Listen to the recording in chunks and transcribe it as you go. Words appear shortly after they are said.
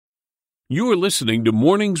You are listening to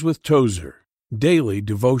Mornings with Tozer, daily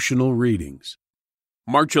devotional readings.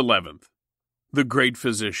 March 11th, the Great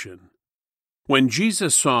Physician. When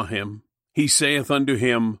Jesus saw him, he saith unto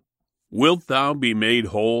him, Wilt thou be made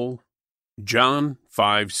whole? John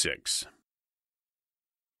 5:6.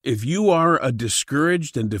 If you are a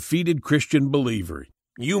discouraged and defeated Christian believer,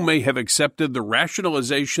 you may have accepted the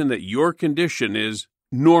rationalization that your condition is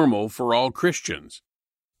normal for all Christians.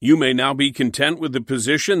 You may now be content with the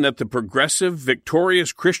position that the progressive,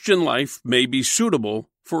 victorious Christian life may be suitable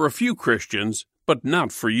for a few Christians, but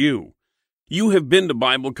not for you. You have been to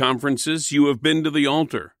Bible conferences, you have been to the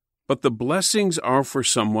altar, but the blessings are for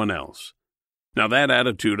someone else. Now that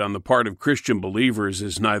attitude on the part of Christian believers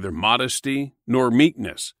is neither modesty nor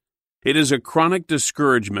meekness. It is a chronic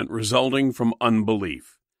discouragement resulting from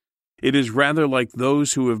unbelief. It is rather like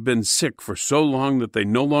those who have been sick for so long that they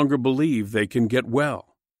no longer believe they can get well.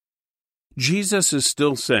 Jesus is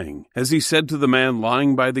still saying, as he said to the man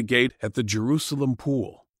lying by the gate at the Jerusalem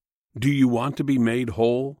pool, Do you want to be made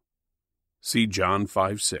whole? See John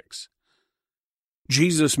 5:6.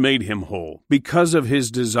 Jesus made him whole because of his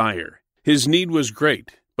desire. His need was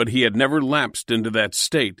great, but he had never lapsed into that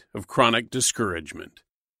state of chronic discouragement.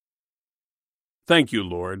 Thank you,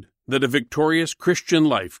 Lord, that a victorious Christian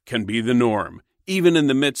life can be the norm, even in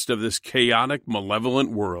the midst of this chaotic,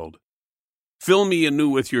 malevolent world. Fill me anew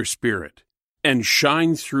with your Spirit, and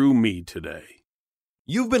shine through me today.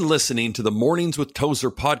 You've been listening to the Mornings with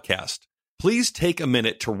Tozer podcast. Please take a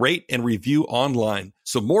minute to rate and review online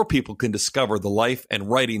so more people can discover the life and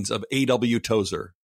writings of A.W. Tozer.